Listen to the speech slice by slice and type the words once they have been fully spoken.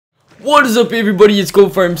What is up, everybody? It's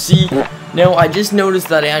ColdFireMC. Now, I just noticed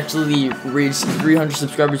that I actually reached 300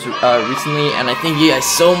 subscribers recently, and I thank you guys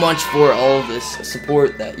so much for all of this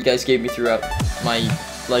support that you guys gave me throughout my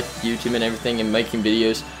YouTube and everything, and making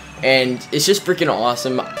videos. And it's just freaking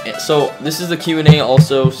awesome. So this is the Q&A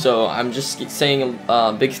also, so I'm just saying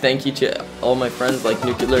a big thank you to all my friends like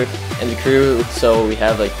Nuclear and the crew. So we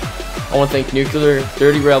have I want to thank Nuclear,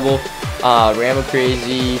 Dirty Rebel, Rambo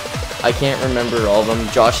Crazy, I can't remember all of them,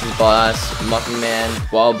 Josh's Boss, Muffin Man,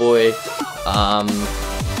 Wild Boy, I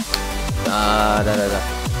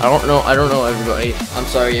don't know everybody. I'm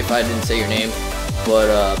sorry if I didn't say your name,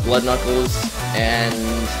 but Blood Knuckles and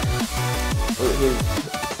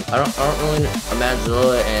I don't really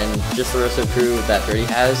Amadzilla and just the rest of the crew that Dirty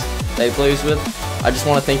has that he plays with. I just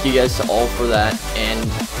want to thank you guys all for that, and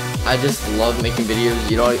I just love making videos.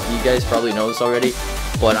 You know, you guys probably know this already,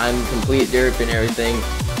 but I'm complete derp and everything.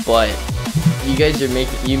 But you guys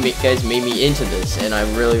guys made me into this, and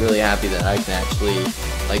I'm really happy that I can actually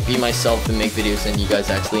be myself and make videos and you guys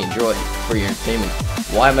actually enjoy for your entertainment.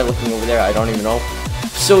 Why am I looking over there? I don't even know.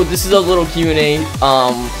 So this is a little Q&A.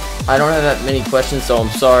 I don't have that many questions, so I'm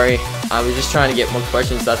sorry. I was just trying to get more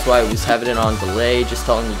questions. That's why I was having it on delay, just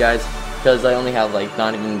telling you guys, because I only have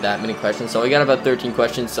not even that many questions. So I got about 13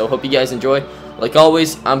 questions, so hope you guys enjoy. Like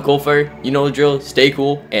always, I'm ColdFire. You know the drill. Stay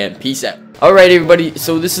cool and peace out. Alright, everybody,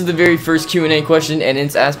 so this is the very first Q&A question, and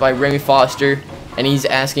it's asked by Remy Foster, and he's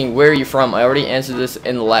asking, where are you from? I already answered this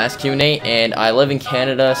in the last Q&A, and I live in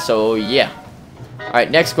Canada, so yeah. Alright,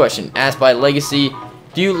 next question, asked by Legacy,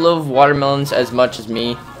 do you love watermelons as much as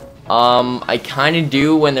me? I kind of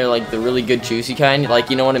do when they're the really good juicy kind,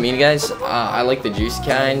 you know what I mean, guys? I like the juicy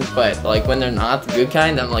kind, but when they're not the good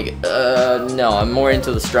kind, I'm no, I'm more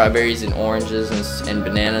into the strawberries and oranges and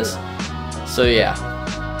bananas, so yeah.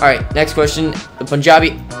 Alright, next question. The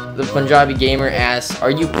Punjabi gamer asks, are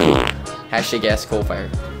you poop? Hashtag ask ColdFire.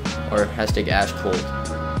 Or hashtag ask cold.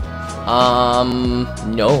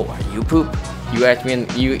 No, are you poop? You ask me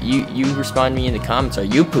you respond to me in the comments, are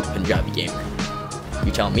you poop, Punjabi gamer?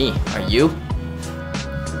 You tell me, are you?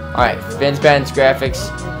 Alright, Ben's Patents Graphics.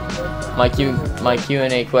 My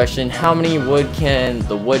Q&A question. How many wood can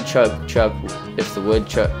the woodchuck chuck if the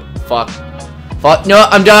woodchuck fuck, no,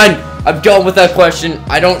 I'm done! I'm done with that question.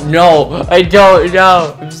 I don't know. I don't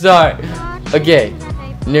know. I'm sorry. Okay.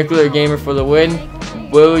 Nuclear Gamer for the win.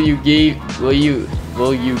 Will you gave? This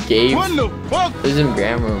is in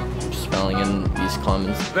grammar spelling in these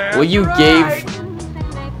comments. Will you gave?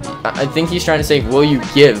 I think he's trying to say, will you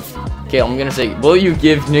give? Okay, I'm gonna say, will you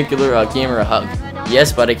give Nuclear Gamer a hug?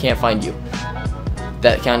 Yes, but I can't find you.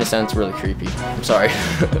 That kind of sounds really creepy. I'm sorry.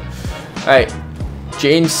 Alright.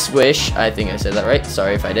 James Swish, I think I said that right.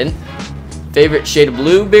 Sorry if I didn't. Favorite shade of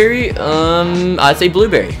blueberry? I'd say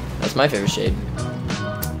blueberry. That's my favorite shade.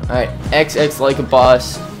 Alright, XX like a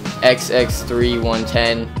boss,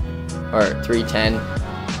 XX3110 or 310.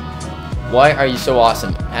 Why are you so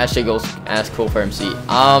awesome? Hashtag ask ColdFireMC.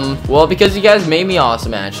 Well, because you guys made me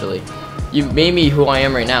awesome. Actually, you made me who I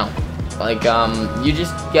am right now. You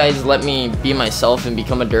just guys let me be myself and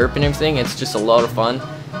become a derp and everything. It's just a lot of fun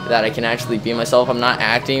that I can actually be myself. I'm not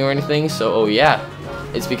acting or anything, so oh yeah,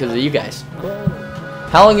 it's because of you guys.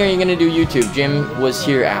 How long are you gonna do YouTube? Jim was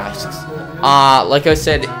here asks. Like I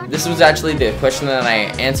said, this was actually the question that I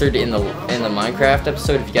answered in the Minecraft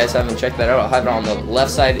episode. If you guys haven't checked that out, I'll have it on the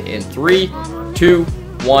left side in 3, 2,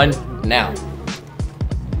 1 now.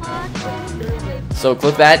 So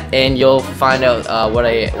click that and you'll find out what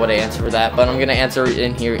I answer for that. But I'm gonna answer it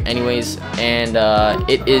in here anyways, and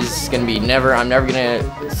it is gonna be never. I'm never gonna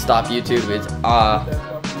stop YouTube. It's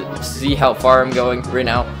see how far I'm going right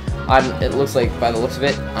now. It looks like by the looks of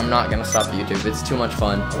it, I'm not gonna stop YouTube. It's too much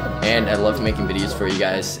fun, and I love making videos for you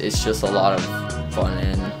guys. It's just a lot of fun,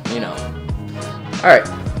 and you know. All right.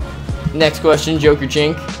 Next question, Joker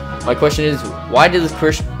Chink. My question is, why did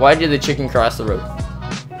the chicken cross the road?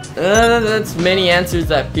 That's many answers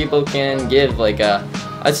that people can give.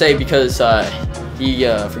 I'd say because he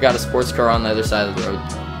forgot a sports car on the other side of the road,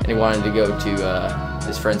 and he wanted to go to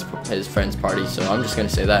his friend's party. So I'm just gonna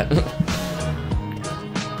say that.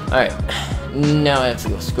 All right, now I have to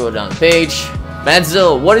go scroll down the page.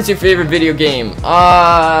 Madzilla, what is your favorite video game?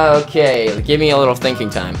 Okay, give me a little thinking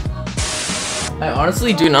time. I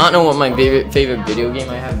honestly do not know what my favorite video game.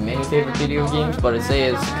 I have many favorite video games, but I'd say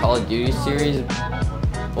it's Call of Duty series.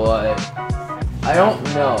 But I don't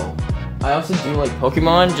know. I also do like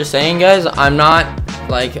Pokemon. Just saying, guys. I'm not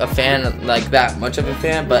a fan, that much of a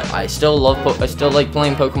fan, but I still like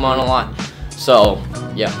playing Pokemon a lot. So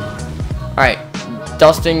yeah. All right,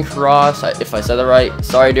 Dustin Cross. If I said that right,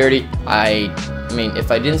 sorry, Dirty. I mean, if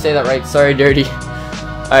I didn't say that right, sorry, Dirty.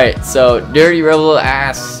 Alright, so Dirty Rebel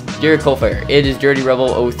asks, Dear ColdFire, it is Dirty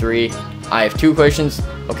Rebel 03. I have 2 questions.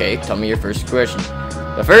 Okay, tell me your first question.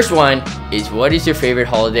 The first one is, what is your favorite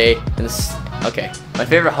holiday? And this, okay, my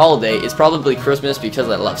favorite holiday is probably Christmas because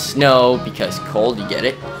I love snow, because cold, you get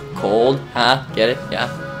it? Cold, huh? Get it? Yeah.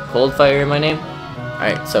 ColdFire in my name?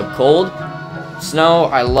 Alright, so cold, snow,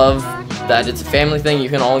 I love that it's a family thing. You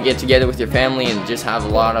can all get together with your family and just have a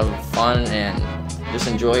lot of fun and just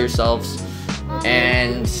enjoy yourselves.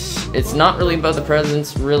 And it's not really about the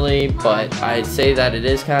presents really, but I'd say that it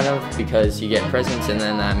is kind of, because you get presents and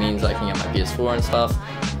then that means I can get my PS4 and stuff.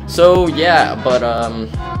 So yeah, but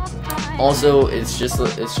also it's just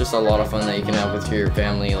a lot of fun that you can have with your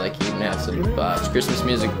family. Like you can have some Christmas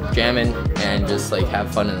music jamming and just like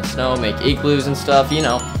have fun in the snow, make igloos and stuff, you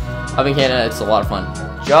know. Up in Canada, it's a lot of fun.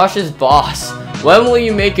 Josh's boss, when will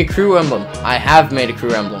you make a crew emblem? I have made a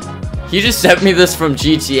crew emblem. He just sent me this from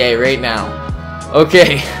GTA right now.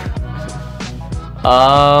 Okay.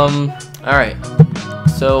 Alright.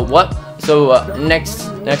 So what? So next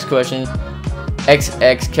question.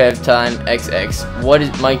 XX Kev time XX. What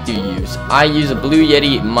mic do you use? I use a Blue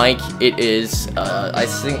Yeti mic. It is I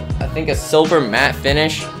think a silver matte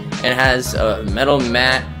finish and has a metal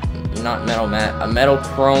matte, not metal matte, a metal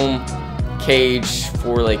chrome cage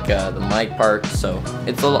for like the mic part. So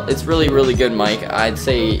it's really good mic. I'd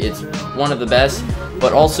say it's one of the best.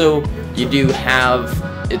 But also you do have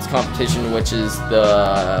its competition, which is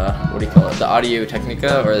the, what do you call it, the Audio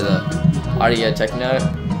Technica or the Audio Technica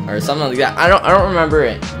or something like that. I don't remember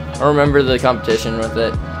it. I don't remember the competition with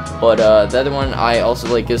it. But the other one I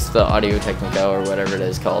also like is the Audio Technica or whatever it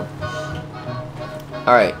is called.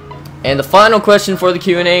 Alright. And the final question for the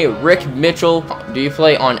Q&A, Rick Mitchell, do you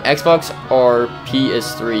play on Xbox or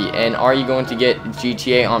PS3? And are you going to get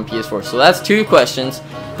GTA on PS4? So that's 2 questions.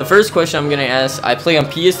 The first question I'm going to ask, I play on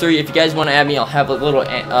PS3. If you guys want to add me, I'll have a little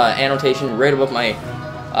annotation right above my,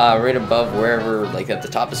 right above wherever, like at the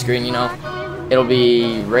top of the screen, you know. It'll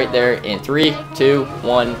be right there in 3, 2,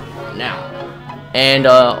 1, now. And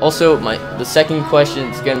also, the second question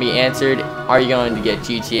is going to be answered, are you going to get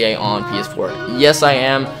GTA on PS4? Yes, I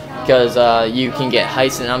am. Because you can get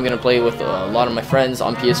heists, and I'm going to play with a lot of my friends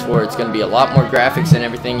on PS4. It's going to be a lot more graphics and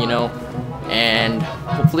everything, you know. And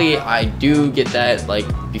hopefully I do get that like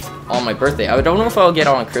on my birthday. I don't know if I'll get it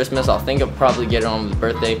on Christmas. I'll think I'll probably get it on my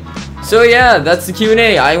birthday. So yeah, that's the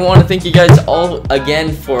Q&A. I want to thank you guys all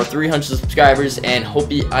again for 300 subscribers, and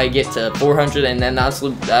hope I get to 400, and then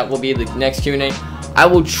that will be the next Q&A. I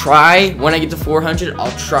will try, when I get to 400,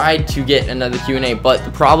 I'll try to get another Q&A. But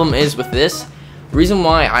the problem is with this, the reason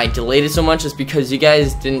why I delayed it so much is because you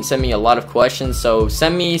guys didn't send me a lot of questions. So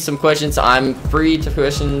send me some questions. I'm free to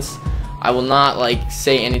questions. I will not like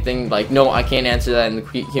say anything like, no, I can't answer that in the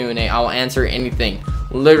Q&A. I will answer anything.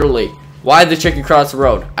 Literally. Why the chicken cross the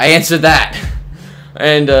road? I answered that.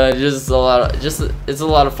 And it's a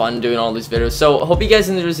lot of fun doing all these videos. So hope you guys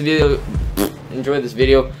enjoy this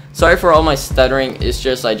video. Sorry for all my stuttering. It's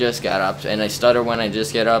just I just got up and I stutter when I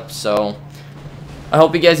just get up. So I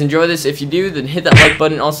hope you guys enjoy this. If you do, then hit that like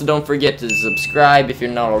button. Also, don't forget to subscribe if you're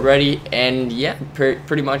not already. And yeah,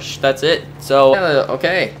 pretty much that's it. So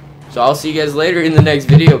okay. So I'll see you guys later in the next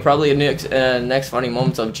video. Probably next funny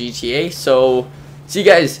moments of GTA. So see you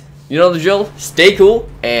guys. You know the drill. Stay cool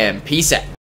and peace out.